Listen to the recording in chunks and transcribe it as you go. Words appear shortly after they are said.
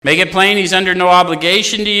Make it plain he's under no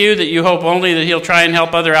obligation to you, that you hope only that he'll try and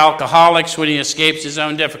help other alcoholics when he escapes his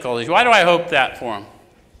own difficulties. Why do I hope that for him?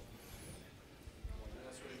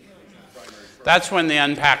 That's when the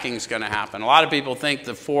unpacking is going to happen. A lot of people think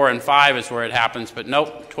the 4 and 5 is where it happens, but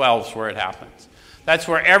nope, 12 is where it happens. That's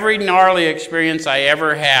where every gnarly experience I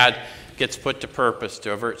ever had gets put to purpose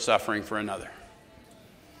to avert suffering for another.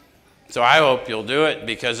 So I hope you'll do it,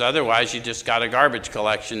 because otherwise you just got a garbage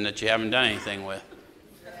collection that you haven't done anything with.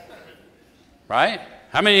 Right?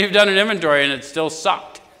 How many of you have done an inventory and it still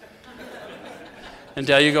sucked?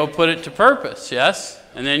 Until you go put it to purpose, yes?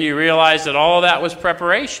 And then you realize that all of that was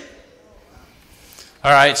preparation.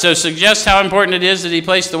 All right, so suggest how important it is that he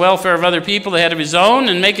place the welfare of other people ahead of his own,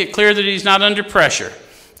 and make it clear that he's not under pressure,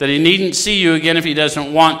 that he needn't see you again if he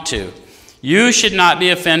doesn't want to. You should not be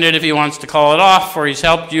offended if he wants to call it off, for he's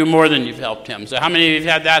helped you more than you've helped him. So how many of you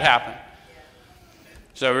have had that happen?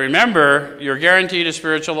 So remember, you're guaranteed a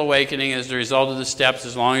spiritual awakening as a result of the steps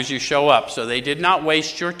as long as you show up. So they did not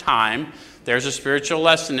waste your time. There's a spiritual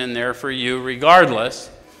lesson in there for you regardless.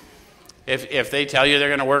 If they tell you they're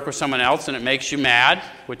going to work with someone else and it makes you mad,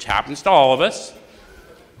 which happens to all of us,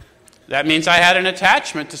 that means I had an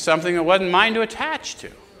attachment to something that wasn't mine to attach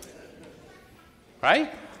to.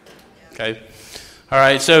 Right? Okay. All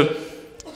right, so